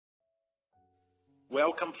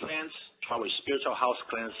Welcome, friends, to our spiritual house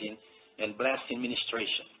cleansing and blessing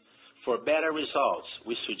ministration. For better results,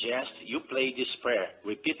 we suggest you play this prayer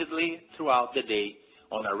repeatedly throughout the day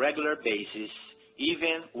on a regular basis,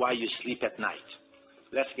 even while you sleep at night.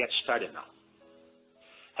 Let's get started now.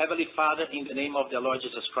 Heavenly Father, in the name of the Lord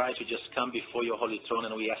Jesus Christ, we just come before your holy throne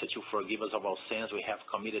and we ask that you forgive us of all sins we have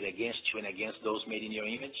committed against you and against those made in your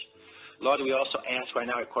image. Lord, we also ask right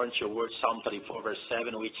now, according to your word, Psalm 34, verse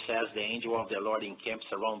 7, which says, the angel of the Lord encamps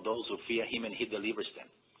around those who fear him and he delivers them.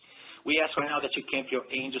 We ask right now that you camp your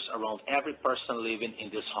angels around every person living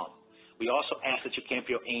in this home. We also ask that you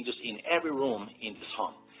camp your angels in every room in this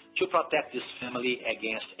home to protect this family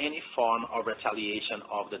against any form of retaliation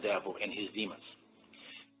of the devil and his demons.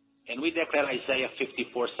 And we declare Isaiah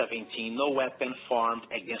 54:17, no weapon formed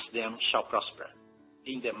against them shall prosper,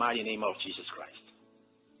 in the mighty name of Jesus Christ.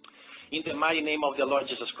 In the mighty name of the Lord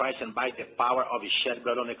Jesus Christ and by the power of his shed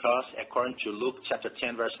blood on the cross, according to Luke chapter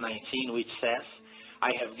 10, verse 19, which says,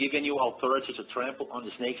 I have given you authority to trample on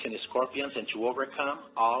the snakes and the scorpions and to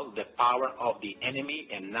overcome all the power of the enemy,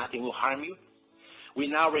 and nothing will harm you.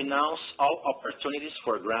 We now renounce all opportunities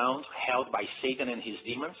for ground held by Satan and his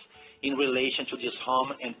demons in relation to this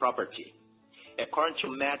home and property. According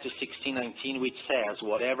to Matthew 16:19, which says,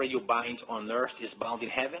 whatever you bind on earth is bound in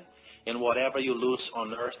heaven, and whatever you loose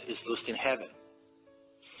on earth is loosed in heaven.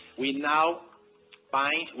 We now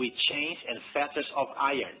bind with chains and fetters of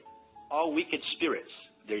iron all wicked spirits,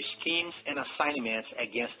 their schemes and assignments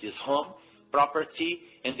against this home, property,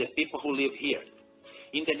 and the people who live here.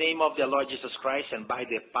 In the name of the Lord Jesus Christ and by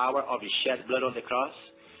the power of his shed blood on the cross,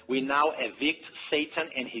 we now evict Satan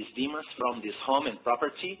and his demons from this home and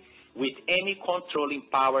property with any controlling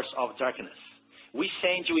powers of darkness. We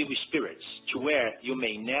send you evil spirits to where you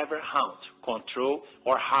may never haunt, control,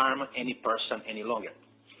 or harm any person any longer.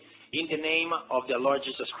 In the name of the Lord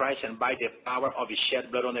Jesus Christ and by the power of his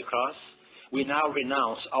shed blood on the cross, we now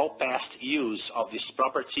renounce all past use of this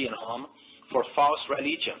property and home for false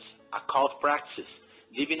religions, occult practices,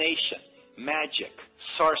 divination, magic,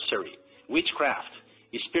 sorcery, witchcraft,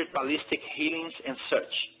 spiritualistic healings, and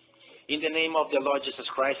such. In the name of the Lord Jesus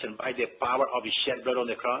Christ and by the power of his shed blood on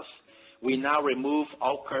the cross, we now remove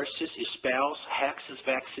all curses, spells, hexes,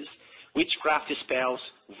 vexes, witchcraft spells,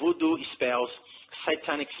 voodoo spells,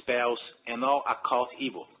 satanic spells, and all occult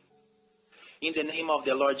evil. In the name of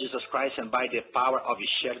the Lord Jesus Christ and by the power of his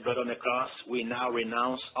shed blood on the cross, we now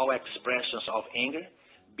renounce all expressions of anger,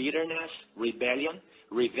 bitterness, rebellion,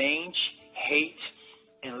 revenge, hate,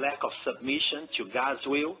 and lack of submission to God's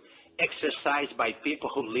will, exercised by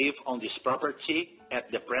people who live on this property at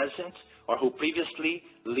the present or who previously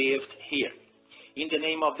lived here. In the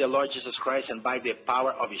name of the Lord Jesus Christ and by the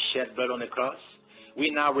power of his shed blood on the cross, we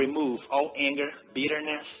now remove all anger,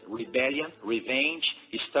 bitterness, rebellion, revenge,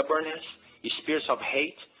 stubbornness, spirits of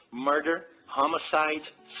hate, murder, homicide,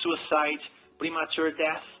 suicide, premature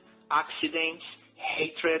death, accidents,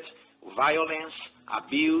 hatred, violence,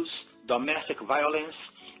 abuse, domestic violence,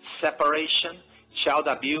 separation, child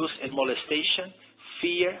abuse and molestation,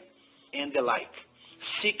 fear, and the like,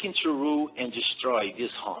 seeking to rule and destroy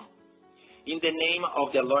this home. In the name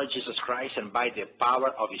of the Lord Jesus Christ and by the power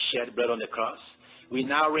of his shed blood on the cross, we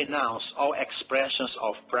now renounce all expressions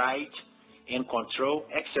of pride and control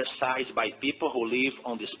exercised by people who live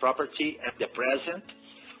on this property at the present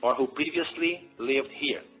or who previously lived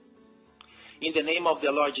here. In the name of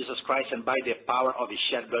the Lord Jesus Christ and by the power of his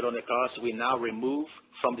shed blood on the cross, we now remove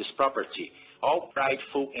from this property all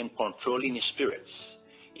prideful and controlling spirits.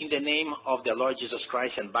 In the name of the Lord Jesus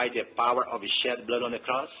Christ and by the power of his shed blood on the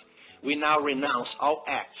cross, we now renounce all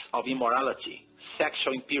acts of immorality,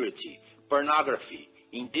 sexual impurity, pornography,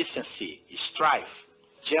 indecency, strife,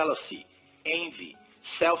 jealousy, envy,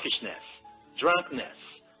 selfishness, drunkenness,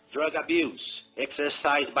 drug abuse,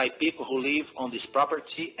 exercised by people who live on this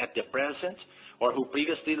property at the present or who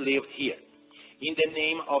previously lived here. In the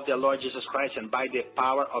name of the Lord Jesus Christ and by the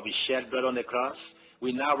power of his shed blood on the cross,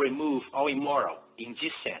 we now remove all immoral,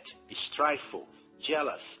 indecent, strifeful,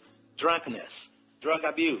 jealous, drunkenness, drug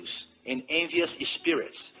abuse, and envious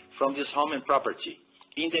spirits from this home and property.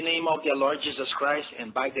 In the name of the Lord Jesus Christ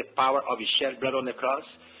and by the power of his shed blood on the cross,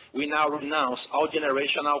 we now renounce all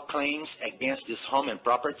generational claims against this home and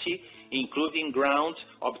property, including ground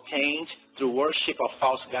obtained through worship of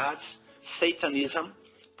false gods, Satanism,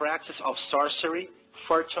 practice of sorcery,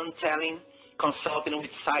 fortune-telling, consulting with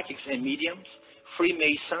psychics and mediums,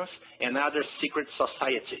 Freemasons, and other secret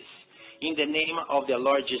societies. In the name of the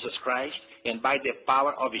Lord Jesus Christ, and by the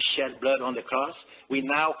power of his shed blood on the cross, we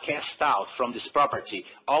now cast out from this property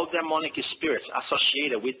all demonic spirits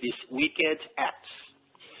associated with these wicked acts.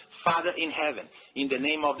 Father in heaven, in the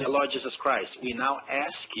name of the Lord Jesus Christ, we now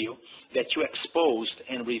ask you that you exposed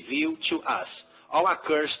and reveal to us all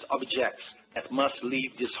accursed objects that must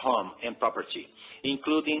leave this home and property,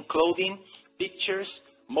 including clothing, pictures,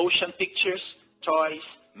 motion pictures, toys,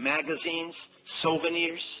 magazines,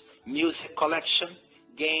 souvenirs, music collection,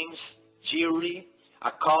 games, jewelry,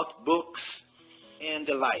 occult books, and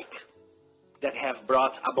the like, that have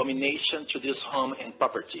brought abomination to this home and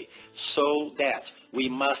property, so that we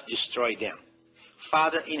must destroy them.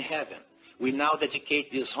 Father in heaven, we now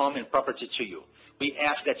dedicate this home and property to you. We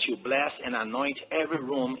ask that you bless and anoint every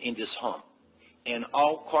room in this home and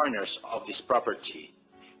all corners of this property.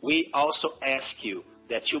 We also ask you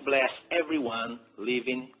that you bless everyone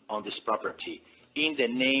living on this property. In the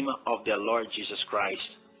name of the Lord Jesus Christ,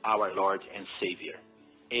 our Lord and Savior.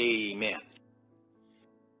 Amen.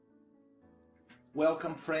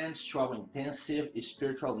 Welcome, friends, to our intensive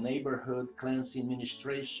spiritual neighborhood cleansing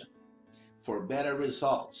ministration. For better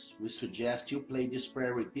results, we suggest you play this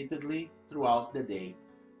prayer repeatedly throughout the day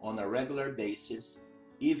on a regular basis,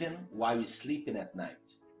 even while you're sleeping at night.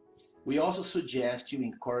 We also suggest you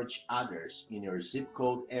encourage others in your zip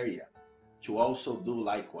code area to also do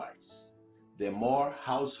likewise. The more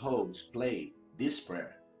households play this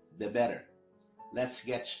prayer, the better. Let's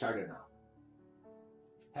get started now.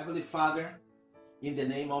 Heavenly Father, in the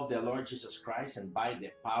name of the Lord Jesus Christ and by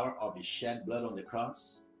the power of his shed blood on the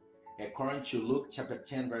cross, according to Luke chapter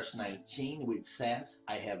 10 verse 19, which says,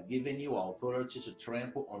 I have given you authority to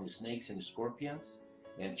trample on snakes and scorpions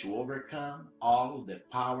and to overcome all the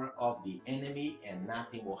power of the enemy, and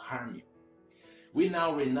nothing will harm you. We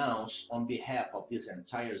now renounce on behalf of this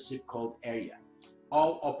entire zip code area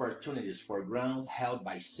all opportunities for ground held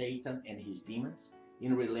by Satan and his demons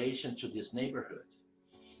in relation to this neighborhood.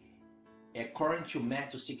 According to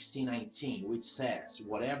Matthew 16:19, which says,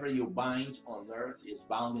 whatever you bind on earth is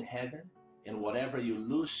bound in heaven, and whatever you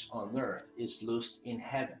loose on earth is loosed in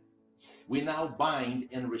heaven. We now bind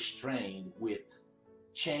and restrain with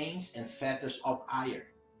chains and fetters of iron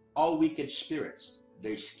all wicked spirits,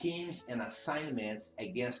 their schemes and assignments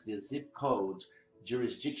against the zip code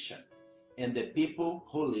jurisdiction and the people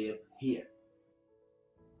who live here.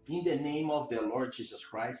 In the name of the Lord Jesus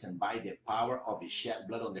Christ and by the power of his shed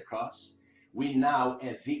blood on the cross, we now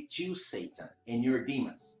evict you, Satan, and your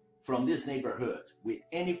demons from this neighborhood with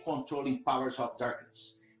any controlling powers of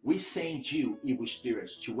darkness. We send you, evil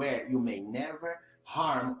spirits, to where you may never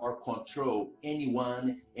harm or control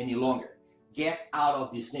anyone any longer. Get out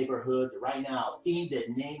of this neighborhood right now in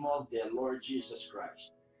the name of the Lord Jesus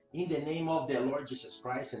Christ. In the name of the Lord Jesus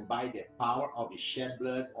Christ and by the power of his shed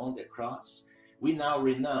blood on the cross, we now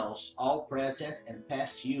renounce all present and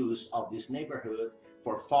past use of this neighborhood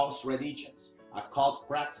for false religions, occult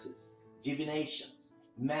practices, divinations,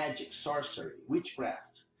 magic, sorcery,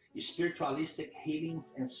 witchcraft, spiritualistic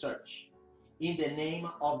healings, and such. In the name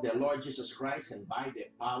of the Lord Jesus Christ and by the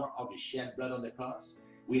power of his shed blood on the cross,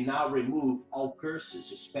 we now remove all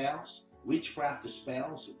curses, spells, witchcraft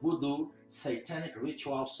spells, voodoo, satanic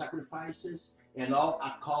ritual sacrifices, and all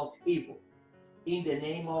occult evil. In the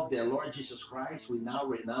name of the Lord Jesus Christ, we now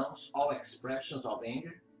renounce all expressions of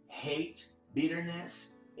anger, hate,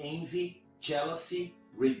 bitterness, envy, jealousy,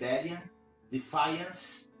 rebellion,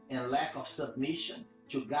 defiance, and lack of submission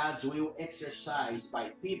to God's will exercised by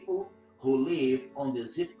people who live on the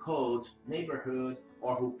zip code neighborhood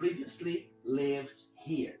or who previously lived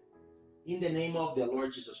here. In the name of the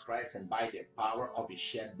Lord Jesus Christ and by the power of his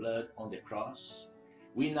shed blood on the cross,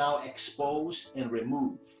 we now expose and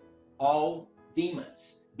remove all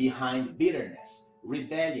demons behind bitterness,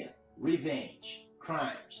 rebellion, revenge,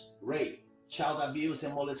 crimes, rape, child abuse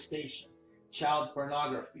and molestation, child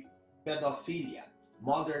pornography, pedophilia,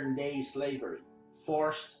 modern-day slavery,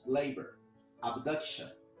 forced labor, abduction,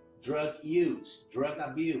 drug use, drug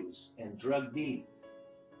abuse, and drug dealing,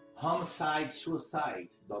 homicide, suicide,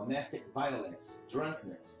 domestic violence,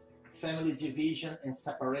 drunkenness, family division and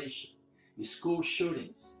separation, school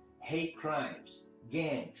shootings, hate crimes,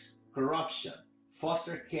 gangs, corruption,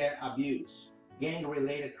 foster care abuse,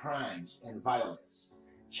 gang-related crimes and violence,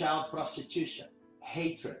 child prostitution,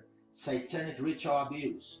 hatred, satanic ritual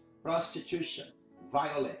abuse, prostitution,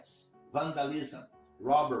 violence, vandalism,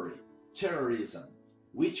 robbery, terrorism,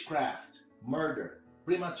 witchcraft, murder,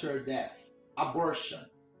 premature death, abortion,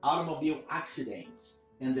 automobile accidents,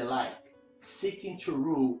 and the like, seeking to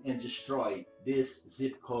rule and destroy this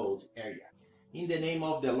zip code area. In the name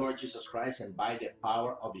of the Lord Jesus Christ and by the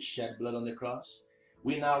power of his shed blood on the cross,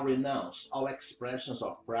 we now renounce all expressions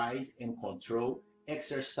of pride and control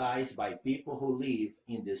exercised by people who live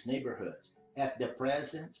in this neighborhood at the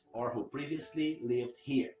present or who previously lived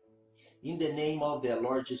here. In the name of the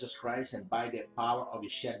Lord Jesus Christ and by the power of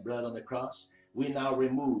his shed blood on the cross, we now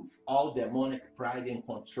remove all demonic pride and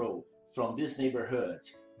control from this neighborhood.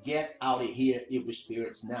 Get out of here, evil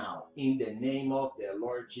spirits, now, in the name of the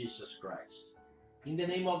Lord Jesus Christ. In the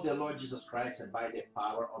name of the Lord Jesus Christ and by the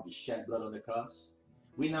power of his shed blood on the cross,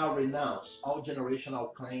 we now renounce all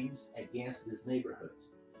generational claims against this neighborhood,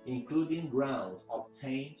 including ground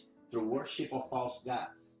obtained through worship of false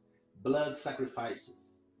gods, blood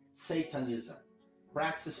sacrifices, Satanism,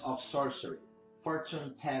 practice of sorcery,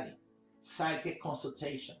 fortune telling, psychic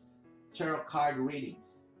consultations, tarot card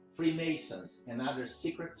readings, Freemasons, and other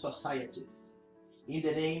secret societies. In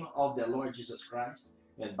the name of the Lord Jesus Christ,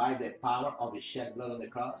 and by the power of his shed blood on the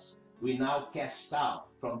cross, we now cast out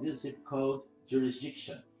from this zip code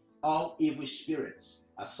jurisdiction all evil spirits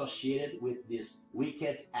associated with these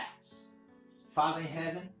wicked acts. Father in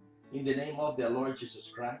heaven, in the name of the Lord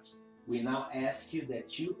Jesus Christ, we now ask you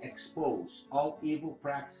that you expose all evil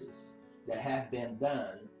practices that have been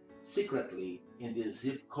done secretly in the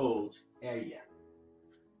zip code area.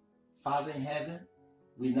 Father in heaven,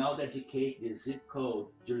 we now dedicate the zip code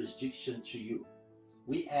jurisdiction to you.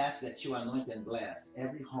 We ask that you anoint and bless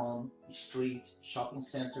every home, street, shopping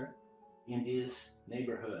center in this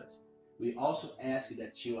neighborhood. We also ask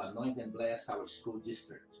that you anoint and bless our school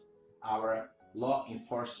district, our law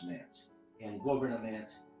enforcement, and government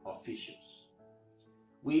officials.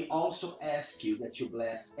 We also ask you that you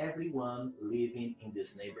bless everyone living in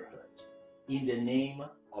this neighborhood. In the name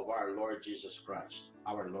of our Lord Jesus Christ,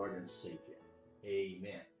 our Lord and Savior.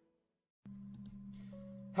 Amen.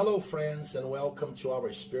 Hello, friends, and welcome to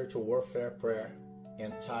our spiritual warfare prayer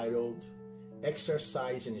entitled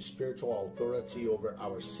Exercising Spiritual Authority Over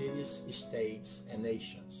Our Cities, States, and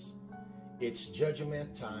Nations. It's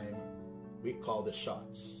judgment time. We call the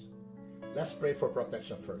shots. Let's pray for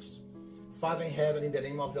protection first. Father in heaven, in the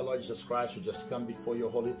name of the Lord Jesus Christ, we just come before your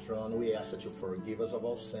holy throne. We ask that you forgive us of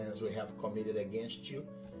all sins we have committed against you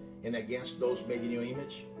and against those made in your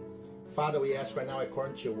image. Father, we ask right now,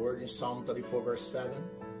 according to your word in Psalm 34, verse 7,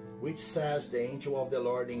 which says, the angel of the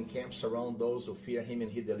Lord encamps around those who fear him and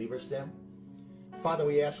he delivers them. Father,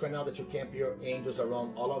 we ask right now that you camp your angels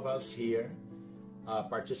around all of us here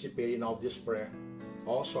participating of this prayer.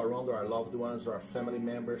 Also around our loved ones, our family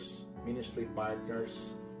members, ministry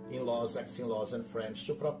partners, in-laws, ex-in-laws, and friends,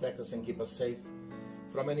 to protect us and keep us safe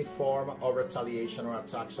from any form of retaliation or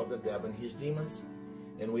attacks of the devil and his demons.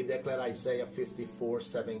 And we declare Isaiah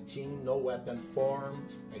 54:17, no weapon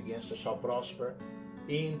formed against us shall prosper.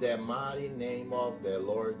 In the mighty name of the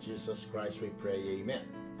Lord Jesus Christ we pray, amen.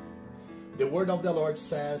 The word of the Lord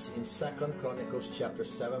says in 2 Chronicles chapter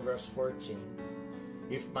 7, verse 14,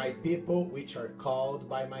 if my people which are called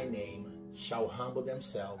by my name shall humble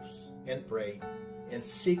themselves and pray and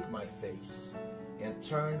seek my face and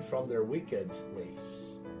turn from their wicked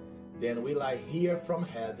ways, then will I hear from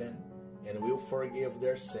heaven and will forgive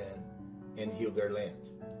their sin and heal their land.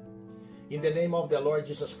 In the name of the Lord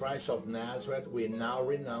Jesus Christ of Nazareth, we now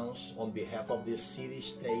renounce on behalf of this city,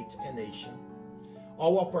 state, and nation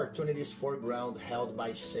all opportunities for ground held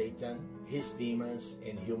by Satan, his demons,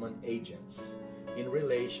 and human agents in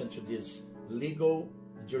relation to these legal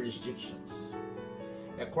jurisdictions.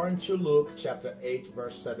 According to Luke chapter 8,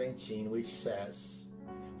 verse 17, which says,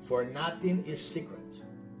 for nothing is secret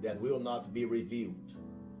that will not be revealed,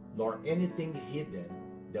 nor anything hidden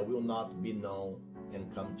that will not be known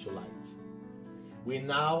and come to light. We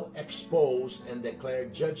now expose and declare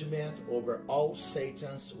judgment over all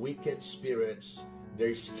Satan's wicked spirits,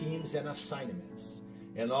 their schemes and assignments,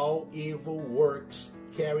 and all evil works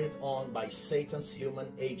carried on by Satan's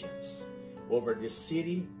human agents over the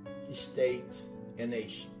city, state, and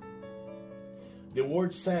nation. The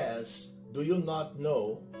word says, do you not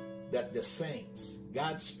know that the saints,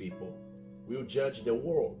 God's people, will judge the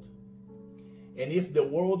world? And if the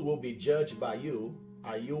world will be judged by you,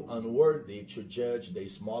 are you unworthy to judge the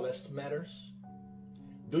smallest matters?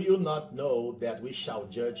 Do you not know that we shall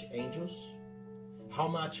judge angels? How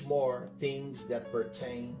much more things that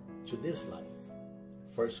pertain to this life?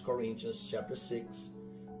 1 Corinthians chapter 6,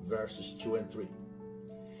 verses 2 and 3.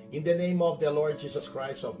 In the name of the Lord Jesus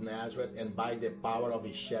Christ of Nazareth, and by the power of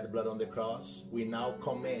his shed blood on the cross, we now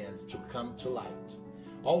command to come to light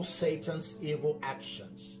all Satan's evil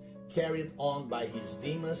actions carried on by his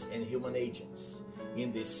demons and human agents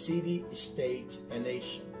in the city, state, and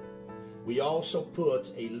nation. We also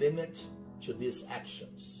put a limit to these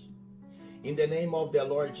actions. In the name of the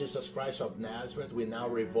Lord Jesus Christ of Nazareth, we now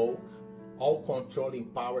revoke all controlling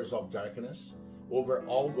powers of darkness over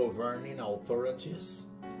all governing authorities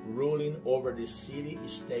ruling over the city,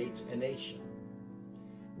 state, and nation.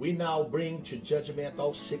 We now bring to judgment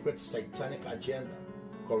all secret satanic agenda,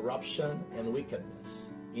 corruption, and wickedness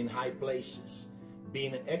in high places,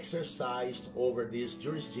 being exercised over these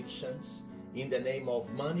jurisdictions in the name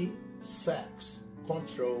of money, sex,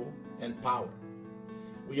 control, and power.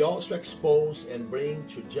 We also expose and bring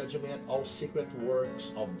to judgment all secret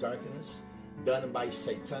works of darkness done by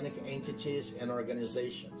satanic entities and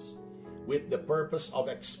organizations, with the purpose of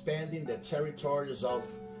expanding the territories of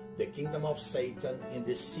the kingdom of Satan in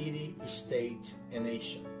the city, state, and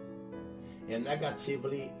nation, and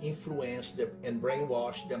negatively influence and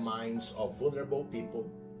brainwash the minds of vulnerable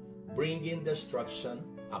people, bringing destruction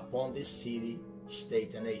upon this city,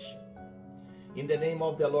 state, and nation. In the name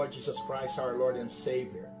of the Lord Jesus Christ, our Lord and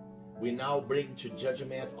Savior, we now bring to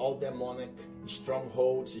judgment all demonic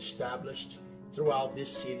strongholds established throughout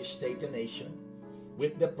this city, state, and nation,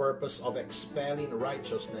 with the purpose of expelling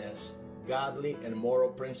righteousness, godly and moral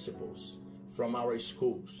principles from our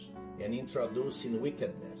schools and introducing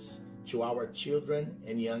wickedness to our children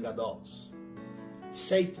and young adults.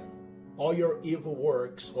 Satan, all your evil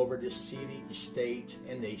works over the city, state,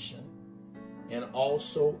 and nation, and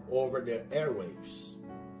also over the airwaves,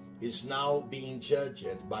 is now being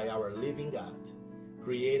judged by our living God,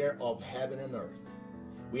 creator of heaven and earth.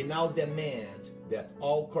 We now demand that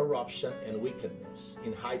all corruption and wickedness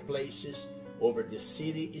in high places over the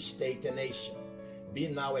city, state, and nation be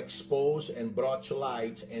now exposed and brought to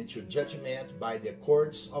light and to judgment by the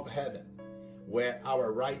courts of heaven, where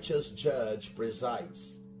our righteous judge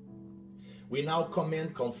presides. We now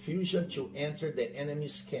command confusion to enter the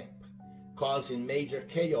enemy's camp, causing major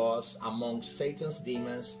chaos among Satan's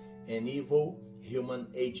demons and evil human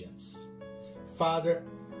agents. Father,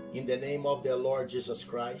 in the name of the Lord Jesus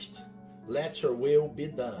Christ, let your will be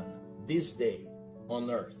done this day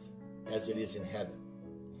on earth as it is in heaven.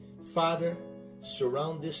 Father,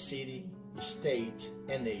 surround this city, state,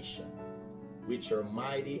 and nation with your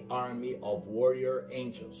mighty army of warrior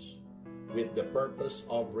angels, with the purpose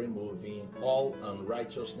of removing all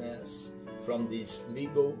unrighteousness from these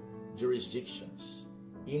legal jurisdictions.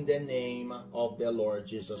 In the name of the Lord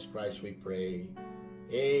Jesus Christ we pray.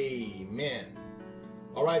 Amen.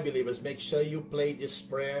 All right, believers, make sure you play this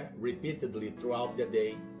prayer repeatedly throughout the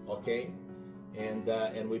day, okay?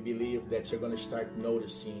 And we believe that you're going to start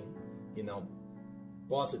noticing,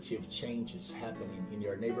 positive changes happening in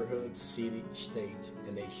your neighborhood, city, state,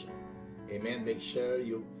 and nation. Amen. Make sure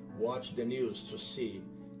you watch the news to see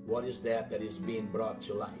what is that is being brought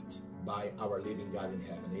to light by our living God in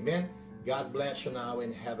heaven. Amen. God bless you now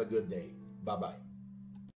and have a good day. Bye-bye.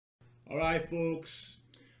 All right, folks.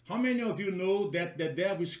 How many of you know that the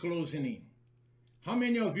devil is closing in? How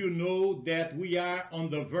many of you know that we are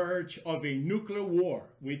on the verge of a nuclear war,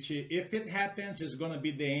 which if it happens is going to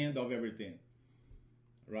be the end of everything?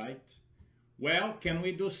 Right? Well, can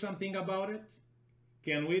we do something about it?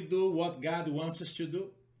 Can we do what God wants us to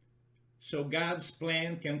do? So God's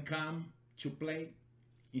plan can come to play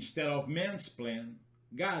instead of man's plan,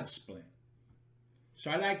 God's plan.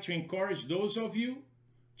 So I like to encourage those of you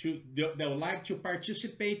that would like to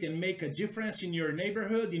participate and make a difference in your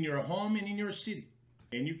neighborhood, in your home, and in your city.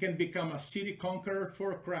 And you can become a city conqueror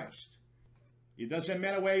for Christ. It doesn't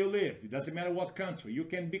matter where you live. It doesn't matter what country. You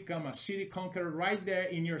can become a city conqueror right there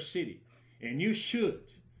in your city. And you should,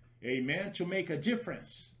 amen, to make a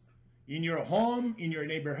difference in your home, in your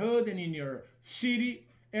neighborhood, and in your city,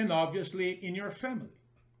 and obviously in your family.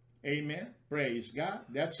 Amen. Praise God.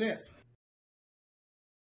 That's it.